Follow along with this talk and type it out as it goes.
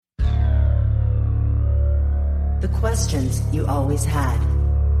The questions you always had.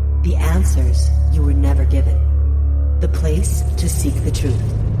 The answers you were never given. The place to seek the truth.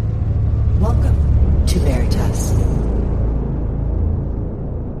 Welcome to Veritas.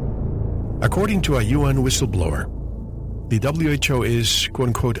 According to a UN whistleblower, the WHO is,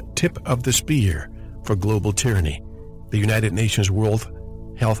 quote-unquote, tip of the spear for global tyranny. The United Nations World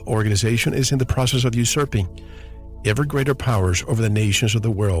Health Organization is in the process of usurping ever greater powers over the nations of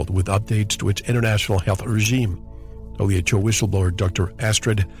the world with updates to its international health regime. WHO whistleblower Dr.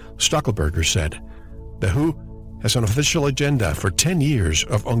 Astrid Stockelberger said, "The WHO has an official agenda for 10 years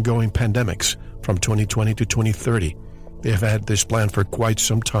of ongoing pandemics from 2020 to 2030. They have had this plan for quite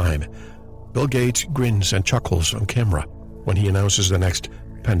some time." Bill Gates grins and chuckles on camera when he announces the next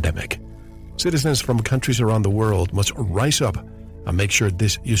pandemic. Citizens from countries around the world must rise up and make sure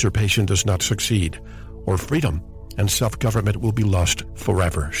this usurpation does not succeed, or freedom and self-government will be lost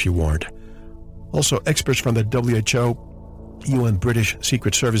forever, she warned. Also, experts from the WHO, UN British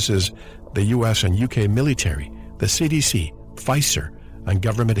Secret Services, the US and UK military, the CDC, Pfizer, and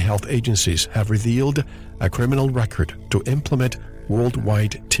government health agencies have revealed a criminal record to implement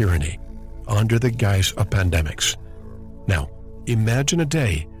worldwide tyranny under the guise of pandemics. Now, imagine a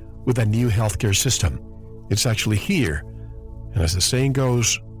day with a new healthcare system. It's actually here. And as the saying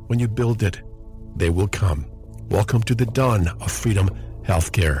goes, when you build it, they will come. Welcome to the dawn of freedom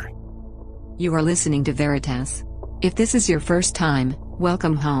healthcare. You are listening to Veritas. If this is your first time,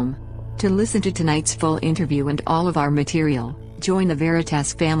 welcome home. To listen to tonight's full interview and all of our material, join the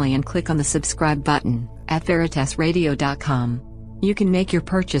Veritas family and click on the subscribe button at veritasradio.com. You can make your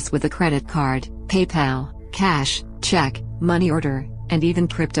purchase with a credit card, PayPal, cash, check, money order, and even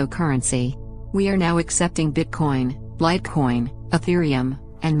cryptocurrency. We are now accepting Bitcoin, Litecoin, Ethereum,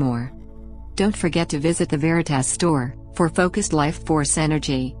 and more. Don't forget to visit the Veritas store for focused life force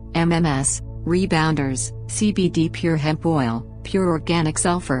energy, MMS, rebounders, CBD pure hemp oil, pure organic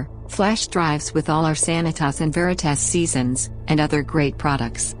sulfur, flash drives with all our Sanitas and Veritas seasons, and other great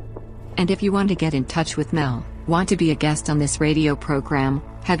products. And if you want to get in touch with Mel, want to be a guest on this radio program,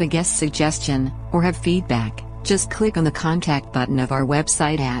 have a guest suggestion, or have feedback, just click on the contact button of our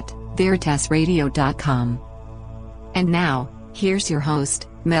website at veritasradio.com. And now, here's your host,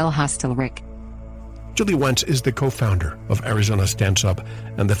 Mel Hostelrick. Julie Wentz is the co-founder of Arizona Stands Up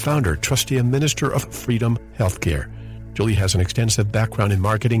and the founder, trustee, and minister of Freedom Healthcare. Julie has an extensive background in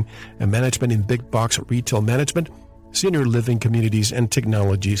marketing and management in big box retail management, senior living communities, and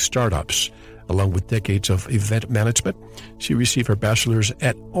technology startups. Along with decades of event management, she received her bachelor's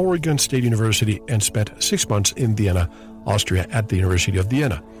at Oregon State University and spent 6 months in Vienna, Austria at the University of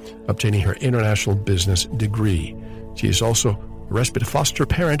Vienna, obtaining her international business degree. She is also a respite foster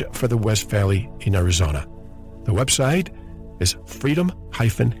parent for the West Valley in Arizona. The website is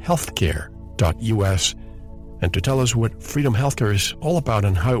freedom-healthcare.us. And to tell us what Freedom Healthcare is all about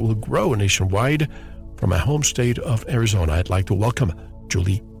and how it will grow nationwide from my home state of Arizona, I'd like to welcome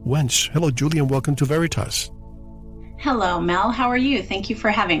Julie Wentz. Hello, Julie, and welcome to Veritas. Hello, Mel. How are you? Thank you for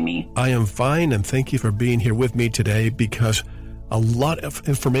having me. I am fine, and thank you for being here with me today because a lot of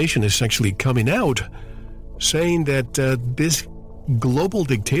information is actually coming out saying that this global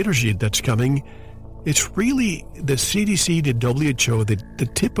dictatorship that's coming, it's really the CDC, the WHO, the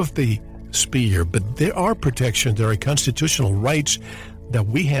tip of the spear, but there are protections, there are constitutional rights that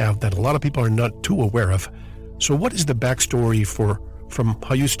we have that a lot of people are not too aware of. So what is the backstory from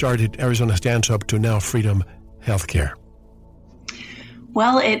how you started Arizona Stands Up to now Freedom Healthcare?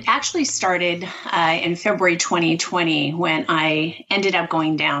 Well, it actually started in February 2020 when I ended up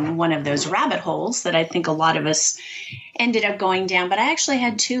going down one of those rabbit holes that I think a lot of us ended up going down. But I actually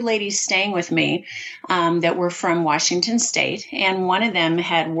had two ladies staying with me that were from Washington State, and one of them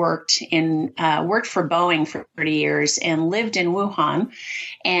had worked for Boeing for 30 years and lived in Wuhan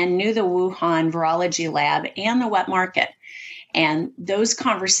and knew the Wuhan virology lab and the wet market. And those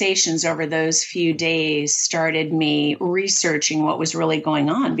conversations over those few days started me researching what was really going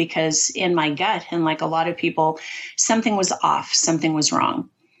on, because in my gut, and like a lot of people, something was off, something was wrong.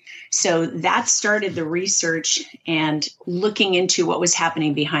 So that started the research and looking into what was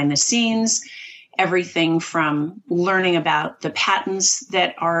happening behind the scenes, everything from learning about the patents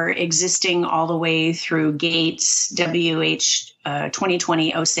that are existing all the way through Gates, WH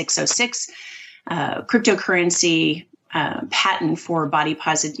 2020-0606, cryptocurrency, patent for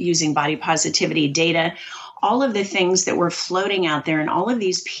using body positivity data, all of the things that were floating out there, and all of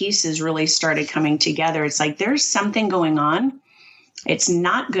these pieces really started coming together. It's like there's something going on. It's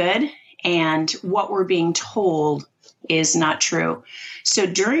not good, and what we're being told is not true. So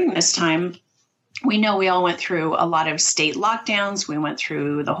during this time, we know we all went through a lot of state lockdowns. We went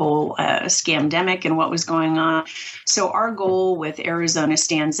through the whole scamdemic and what was going on. So our goal with Arizona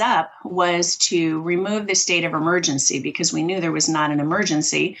Stands Up was to remove the state of emergency, because we knew there was not an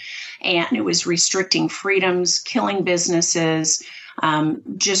emergency, and it was restricting freedoms, killing businesses,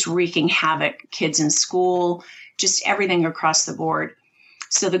 just wreaking havoc, kids in school, just everything across the board.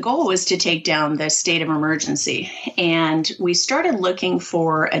 So the goal was to take down the state of emergency. And we started looking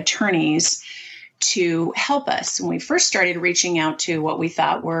for attorneys to help us. And we first started reaching out to what we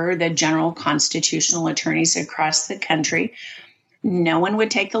thought were the general constitutional attorneys across the country. No one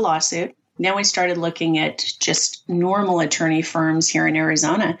would take the lawsuit. Then we started looking at just normal attorney firms here in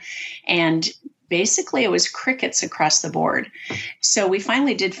Arizona. And basically, it was crickets across the board. So we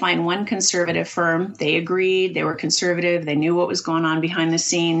finally did find one conservative firm. They agreed. They were conservative. They knew what was going on behind the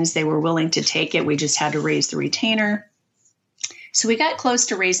scenes. They were willing to take it. We just had to raise the retainer. So we got close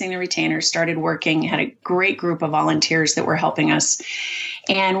to raising the retainer, started working, had a great group of volunteers that were helping us.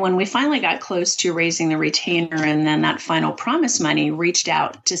 And when we finally got close to raising the retainer and then that final promise money, reached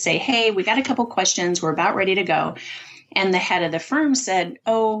out to say, hey, we got a couple questions. We're about ready to go. And the head of the firm said,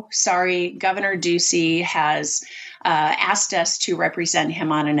 oh, sorry, Governor Ducey has asked us to represent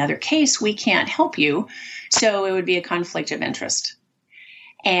him on another case. We can't help you. So it would be a conflict of interest.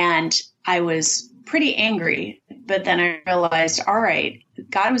 And I was pretty angry, but then I realized, all right,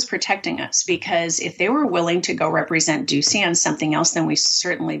 God was protecting us, because if they were willing to go represent Ducey on something else, then we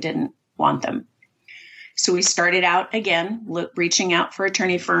certainly didn't want them. So we started out again, reaching out for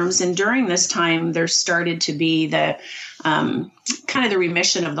attorney firms. And during this time, there started to be the kind of the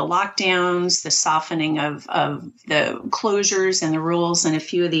remission of the lockdowns, the softening of the closures and the rules. And a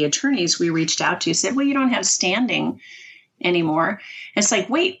few of the attorneys we reached out to said, well, you don't have standing anymore. And it's like,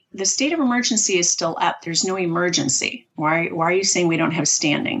 wait, the state of emergency is still up. There's no emergency. Why are you saying we don't have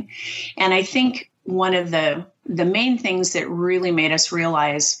standing? And I think one of the main things that really made us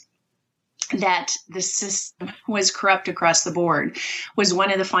realize that the system was corrupt across the board was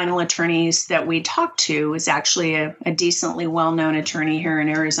one of the final attorneys that we talked to was actually a decently well-known attorney here in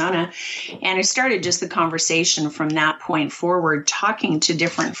Arizona. And I started just the conversation from that point forward, talking to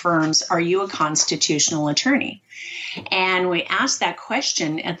different firms. Are you a constitutional attorney? And we asked that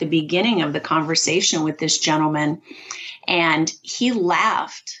question at the beginning of the conversation with this gentleman, and he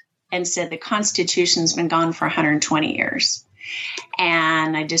laughed and said, the Constitution's been gone for 120 years.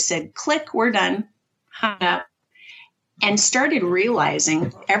 And I just said, click, we're done, hung up, and started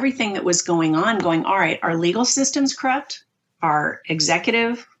realizing everything that was going on, going, all right, our legal system's corrupt, our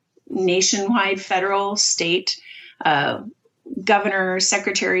executive, nationwide, federal, state, governor,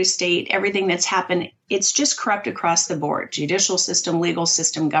 secretary of state, everything that's happened, it's just corrupt across the board, judicial system, legal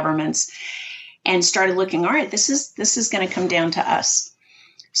system, governments, and started looking, all right, this is going to come down to us.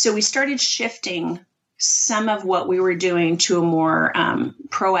 So we started shifting some of what we were doing to a more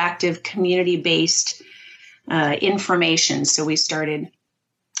proactive, community-based information. So we started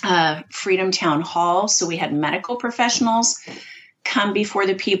Freedom Town Hall. So we had medical professionals come before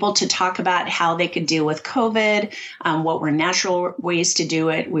the people to talk about how they could deal with COVID, what were natural ways to do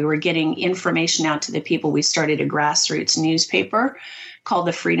it. We were getting information out to the people. We started a grassroots newspaper called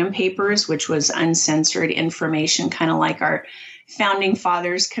the Freedom Papers, which was uncensored information, kind of like our Founding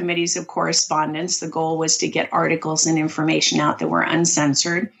Fathers Committees of Correspondence. The goal was to get articles and information out that were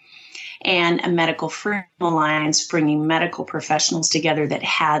uncensored. And a Medical Freedom Alliance, bringing medical professionals together that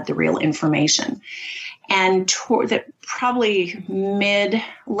had the real information. And toward the probably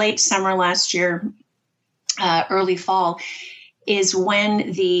late summer last year, early fall, is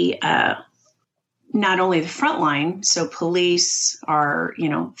when the not only the front line, so police, our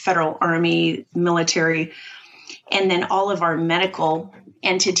federal army, military, and then all of our medical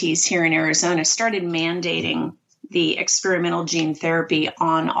entities here in Arizona started mandating the experimental gene therapy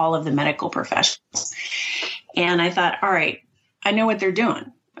on all of the medical professionals. And I thought, all right, I know what they're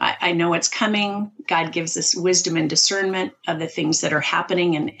doing. I know what's coming. God gives us wisdom and discernment of the things that are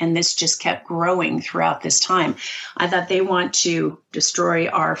happening. And this just kept growing throughout this time. I thought they want to destroy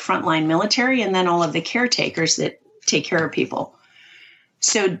our frontline military and then all of the caretakers that take care of people.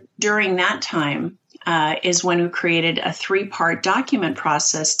 So during that time, is when we created a 3-part document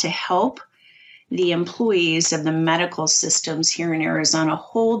process to help the employees of the medical systems here in Arizona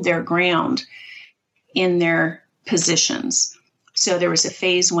hold their ground in their positions. So there was a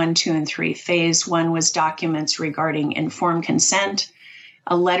phase 1, 2, and 3. Phase 1 was documents regarding informed consent,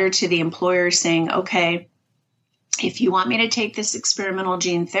 a letter to the employer saying, okay, if you want me to take this experimental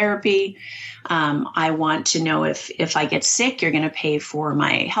gene therapy, I want to know if I get sick, you're going to pay for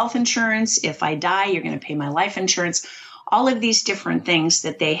my health insurance. If I die, you're going to pay my life insurance. all of these different things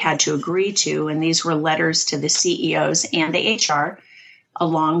that they had to agree to. And these were letters to the CEOs and the HR,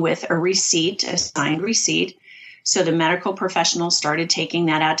 along with a receipt, a signed receipt. So the medical professionals started taking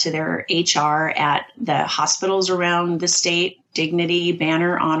that out to their HR at the hospitals around the state, Dignity,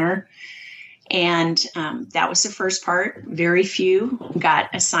 Banner, Honor. And that was the first part. Very few got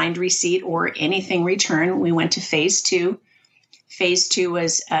a signed receipt or anything returned. We went to phase 2. Phase 2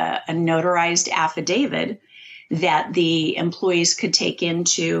 was a notarized affidavit that the employees could take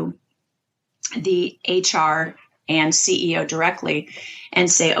into the HR and CEO directly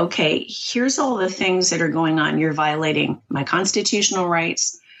and say, okay, here's all the things that are going on. You're violating my constitutional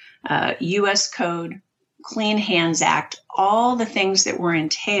rights, U.S. Code, Clean Hands Act, all the things that were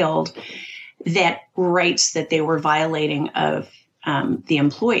entailed, that rights that they were violating of the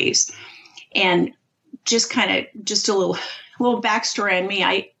employees. And just a little backstory on me.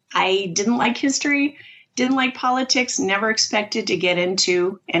 I didn't like history, didn't like politics, never expected to get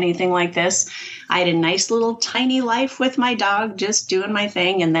into anything like this. I had a nice little tiny life with my dog, just doing my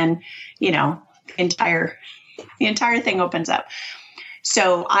thing. And then, the entire thing opens up.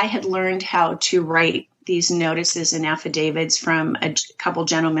 So I had learned how to write these notices and affidavits from a couple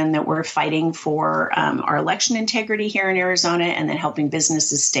gentlemen that were fighting for our election integrity here in Arizona and then helping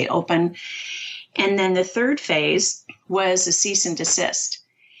businesses stay open. And then the third phase was a cease and desist.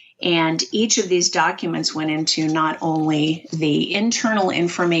 And each of these documents went into not only the internal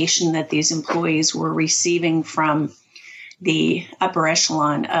information that these employees were receiving from the upper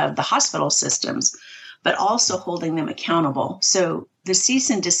echelon of the hospital systems, but also holding them accountable. So the cease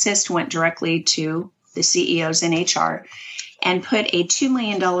and desist went directly to the CEOs and HR and put a $2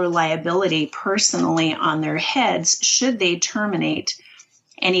 million liability personally on their heads should they terminate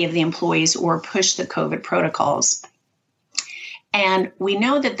any of the employees or push the COVID protocols. And we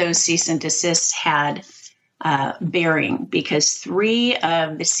know that those cease and desists had bearing because 3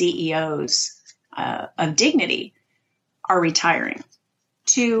 of the CEOs of Dignity are retiring.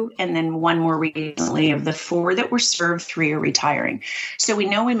 2, and then 1 more recently. Of the 4 that were served, 3 are retiring. So we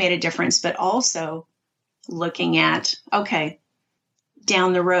know we made a difference, but also looking at, okay,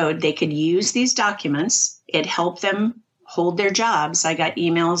 down the road, they could use these documents. It helped them hold their jobs. I got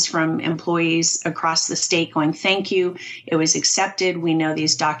emails from employees across the state going, thank you. It was accepted. We know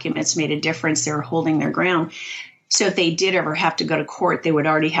these documents made a difference. They were holding their ground. So if they did ever have to go to court, they would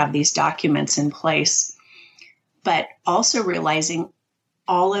already have these documents in place. But also realizing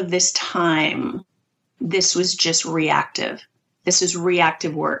all of this time, this was just reactive. This is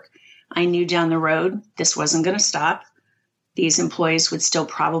reactive work. I knew down the road this wasn't going to stop. These employees would still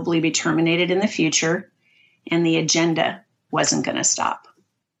probably be terminated in the future, and the agenda wasn't going to stop.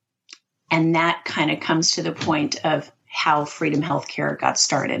 And that kind of comes to the point of how Freedom Healthcare got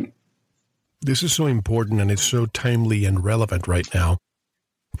started. This is so important, and it's so timely and relevant right now.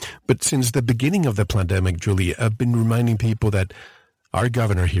 But since the beginning of the pandemic, Julie, I've been reminding people that our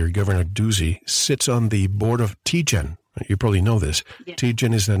governor here, Governor Ducey, sits on the board of TGen. You probably know this. Yeah.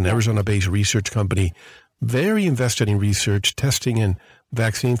 TGen is an Arizona-based research company, very invested in research, testing and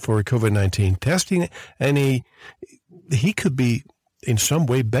vaccine for COVID-19 testing, and he could be in some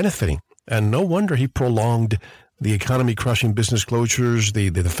way benefiting. And no wonder he prolonged the economy-crushing business closures,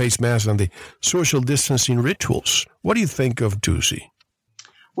 the face masks, and the social distancing rituals. What do you think of Ducey?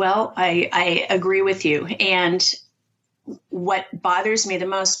 Well, I agree with you. And what bothers me the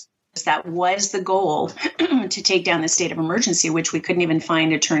most is that was the goal to take down the state of emergency, which we couldn't even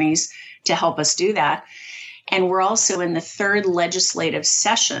find attorneys to help us do that. And we're also in the 3rd legislative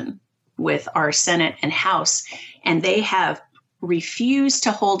session with our Senate and House, and they have refused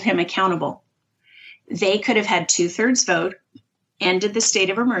to hold him accountable. They could have had 2/3 vote, ended the state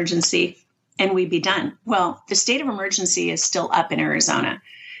of emergency, and we'd be done. Well, the state of emergency is still up in Arizona.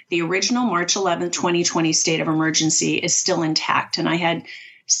 The original March 11th, 2020 state of emergency is still intact. And I had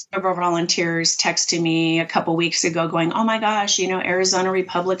several volunteers texting me a couple weeks ago going, oh my gosh, Arizona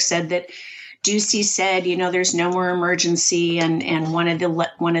Republic said that Ducey said, there's no more emergency. And one of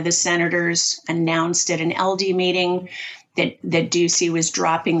the senators announced at an LD meeting that Ducey was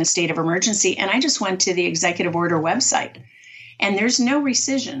dropping the state of emergency. And I just went to the executive order website, and there's no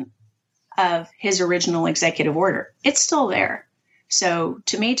rescission of his original executive order. It's still there. So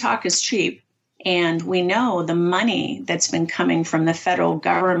to me, talk is cheap. And we know the money that's been coming from the federal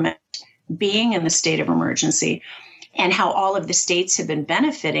government being in the state of emergency and how all of the states have been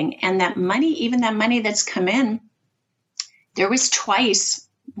benefiting. And that money, even that money that's come in, there was twice,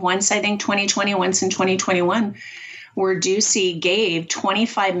 once I think 2020, once in 2021, where Ducey gave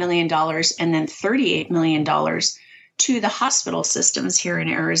 $25 million and then $38 million to the hospital systems here in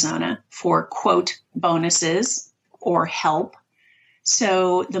Arizona for, quote, bonuses, or help.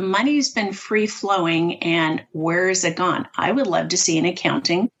 So the money's been free flowing, and where is it gone? I would love to see an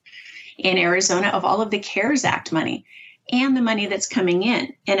accounting in Arizona of all of the CARES Act money and the money that's coming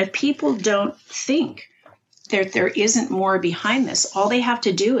in. And if people don't think that there isn't more behind this, all they have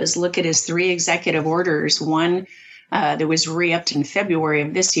to do is look at his 3 executive orders, one that was re-upped in February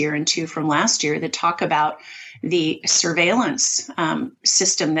of this year and 2 from last year, that talk about the surveillance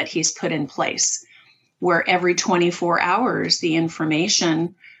system that he's put in place, where every 24 hours, the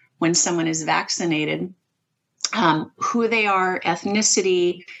information when someone is vaccinated, who they are,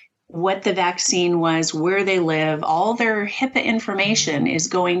 ethnicity, what the vaccine was, where they live, all their HIPAA information is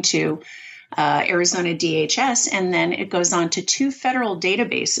going to Arizona DHS, and then it goes on to 2 federal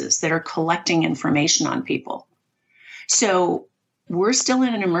databases that are collecting information on people. So we're still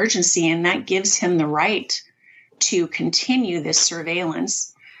in an emergency, and that gives him the right to continue this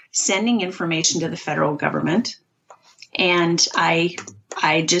surveillance, sending information to the federal government. And I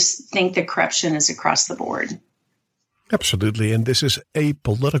just think the corruption is across the board. Absolutely. And this is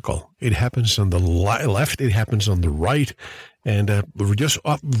apolitical. It happens on the left. It happens on the right. And we're just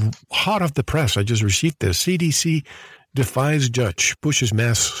hot off the press. I just received this. CDC defies judge, pushes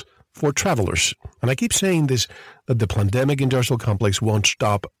masks for travelers. And I keep saying this, that the pandemic industrial complex won't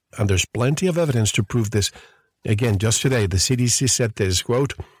stop. And there's plenty of evidence to prove this. Again, just today, the CDC said this,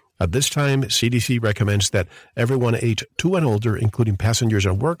 quote, "At this time, CDC recommends that everyone age 2 and older, including passengers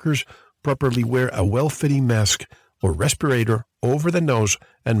and workers, properly wear a well-fitting mask or respirator over the nose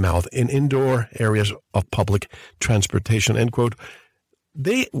and mouth in indoor areas of public transportation," end quote.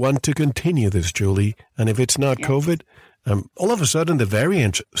 They want to continue this, Julie. And if it's not COVID, all of a sudden the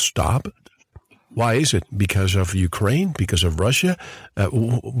variants stop. Why is it? Because of Ukraine? Because of Russia?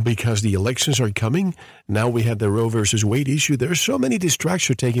 Because the elections are coming? Now we had the Roe versus Wade issue. There's so many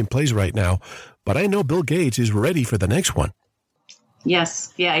distractions taking place right now. But I know Bill Gates is ready for the next one.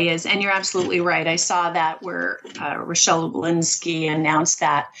 Yes, yeah, he is. And you're absolutely right. I saw that where Rochelle Walensky announced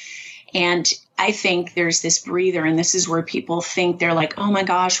that. And I think there's this breather, and this is where people think they're like, oh my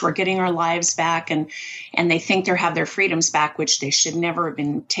gosh, we're getting our lives back. And they think they have their freedoms back, which they should never have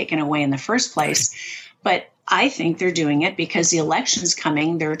been taken away in the first place. But I think they're doing it because the election's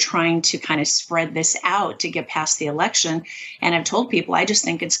coming. They're trying to kind of spread this out to get past the election. And I've told people, I just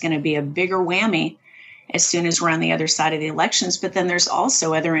think it's going to be a bigger whammy as soon as we're on the other side of the elections. But then there's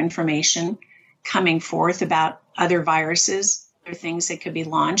also other information coming forth about other viruses, other things that could be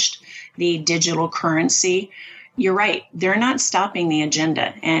launched, the digital currency. You're right. They're not stopping the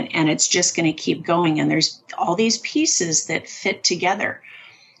agenda, and it's just going to keep going. And there's all these pieces that fit together.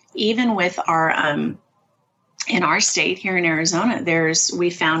 Even with our, in our state here in Arizona, we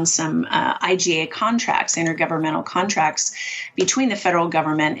found some IGA contracts, intergovernmental contracts between the federal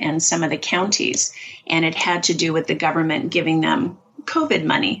government and some of the counties. And it had to do with the government giving them COVID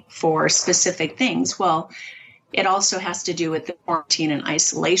money for specific things. Well, it also has to do with the quarantine and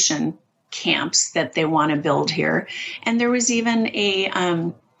isolation camps that they want to build here. And there was even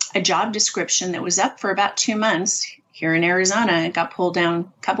a job description that was up for about 2 months here in Arizona. It got pulled down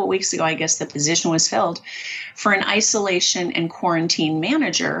a couple of weeks ago. I guess the position was filled for an isolation and quarantine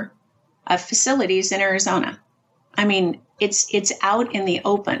manager of facilities in Arizona. I mean, it's out in the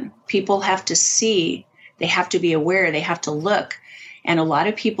open. People have to see, they have to be aware, they have to look. And a lot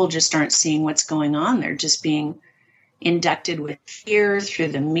of people just aren't seeing what's going on. They're just being inducted with fear through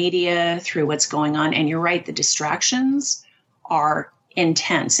the media, through what's going on. And you're right, the distractions are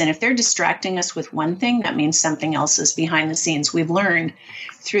intense. And if they're distracting us with one thing, that means something else is behind the scenes. We've learned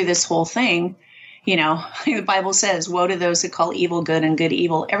through this whole thing, you know, the Bible says, woe to those that call evil good and good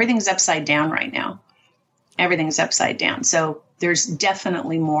evil. Everything's upside down right now. Everything's upside down. So there's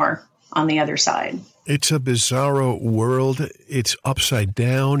definitely more on the other side. It's a bizarro world. It's upside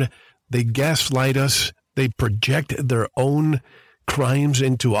down. They gaslight us. They project their own crimes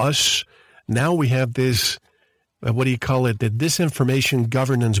into us. Now we have this, what do you call it, the Disinformation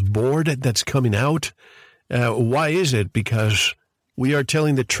Governance Board that's coming out. Why is it? Because we are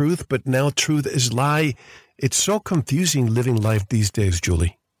telling the truth, but now truth is lie. It's so confusing living life these days,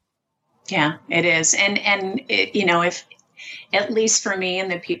 Julie. Yeah, it is. And it, you know, if at least for me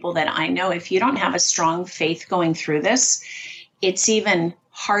and the people that I know, if you don't have a strong faith going through this, it's even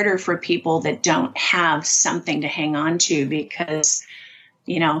harder for people that don't have something to hang on to because,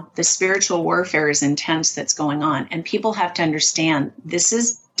 you know, the spiritual warfare is intense that's going on. And people have to understand this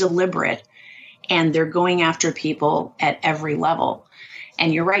is deliberate and they're going after people at every level.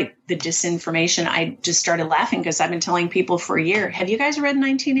 And you're right, the disinformation, I just started laughing because I've been telling people for a year, have you guys read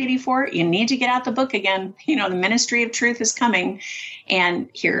 1984? You need to get out the book again. The Ministry of Truth is coming. And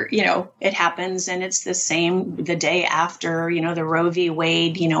here, it happens. And it's the same the day after, the Roe v.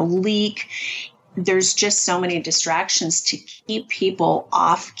 Wade, leak. There's just so many distractions to keep people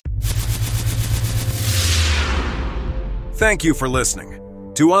off. Thank you for listening.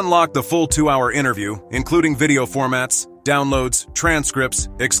 To unlock the full 2-hour interview, including video formats, downloads, transcripts,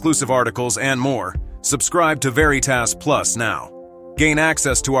 exclusive articles, and more, subscribe to Veritas Plus now. Gain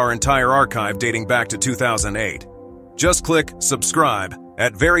access to our entire archive dating back to 2008. Just click subscribe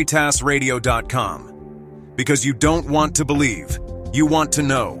at veritasradio.com. Because you don't want to believe, you want to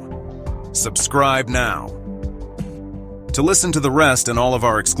know. Subscribe now. To listen to the rest and all of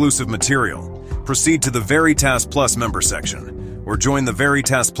our exclusive material, proceed to the Veritas Plus member section, or join the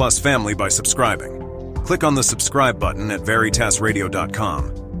Veritas Plus family by subscribing. Click on the subscribe button at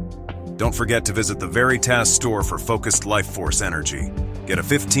veritasradio.com. Don't forget to visit the Veritas store for focused life force energy. Get a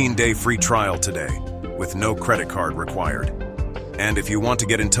 15-day free trial today, with no credit card required. And if you want to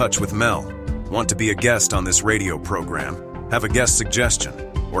get in touch with Mel, want to be a guest on this radio program, have a guest suggestion,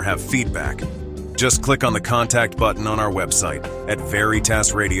 or have feedback, just click on the contact button on our website at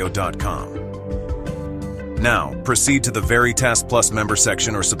veritasradio.com. Now, proceed to the Veritas Plus member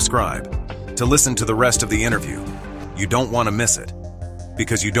section or subscribe to listen to the rest of the interview. You don't want to miss it.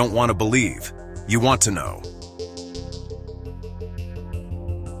 Because you don't want to believe, you want to know.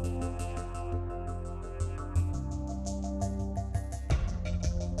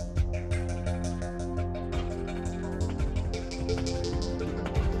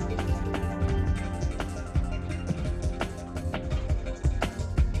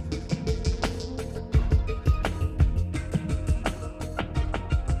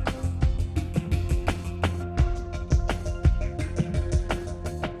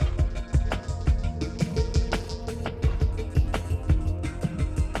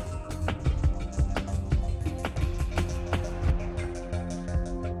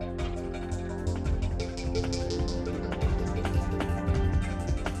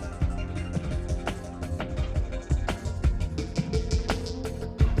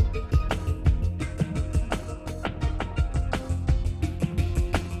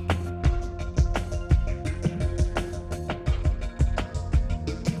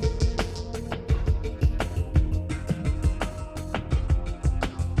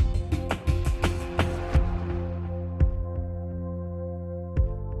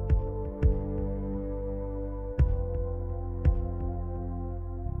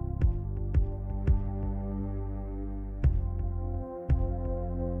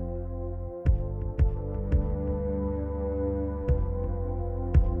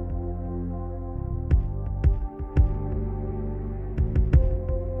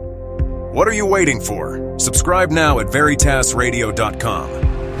 What are you waiting for? Subscribe now at veritasradio.com.